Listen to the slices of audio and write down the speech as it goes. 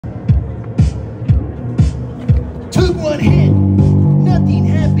one hit, nothing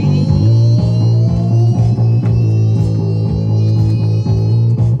happened.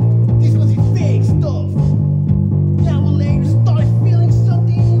 This was the fake stuff. Now later start feeling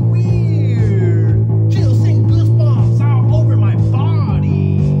something weird. Chills and goosebumps all over my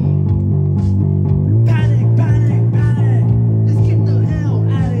body. Panic, panic, panic. Let's get the hell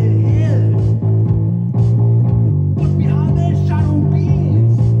out of here. What's behind that shadow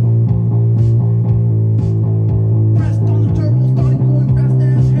beings? Pressed on the turbo, started going fast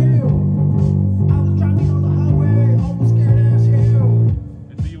as hell. I was driving on the highway, almost scared as hell.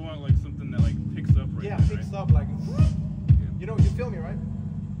 And so you want like something that like picks up right Yeah, then, picks right? up like, you know, you feel me, right?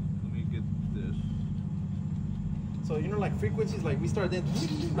 Let me get this. So, you know, like frequencies, like we start then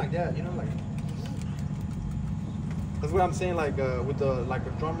like that, you know, like. That's what I'm saying, like with the like a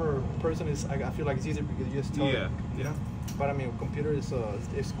drummer person is, I feel like it's easier because you just tell Yeah, it, you yeah. know. But I mean, with computer is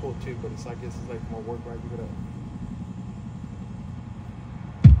it's cool too, but it's like it's like more work, right? You gotta.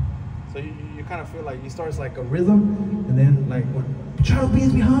 So you kind of feel like you start as like a rhythm, and then like when Charles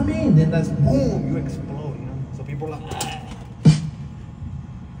Bean's behind me, and then that's boom, you explode, you know. So people are like,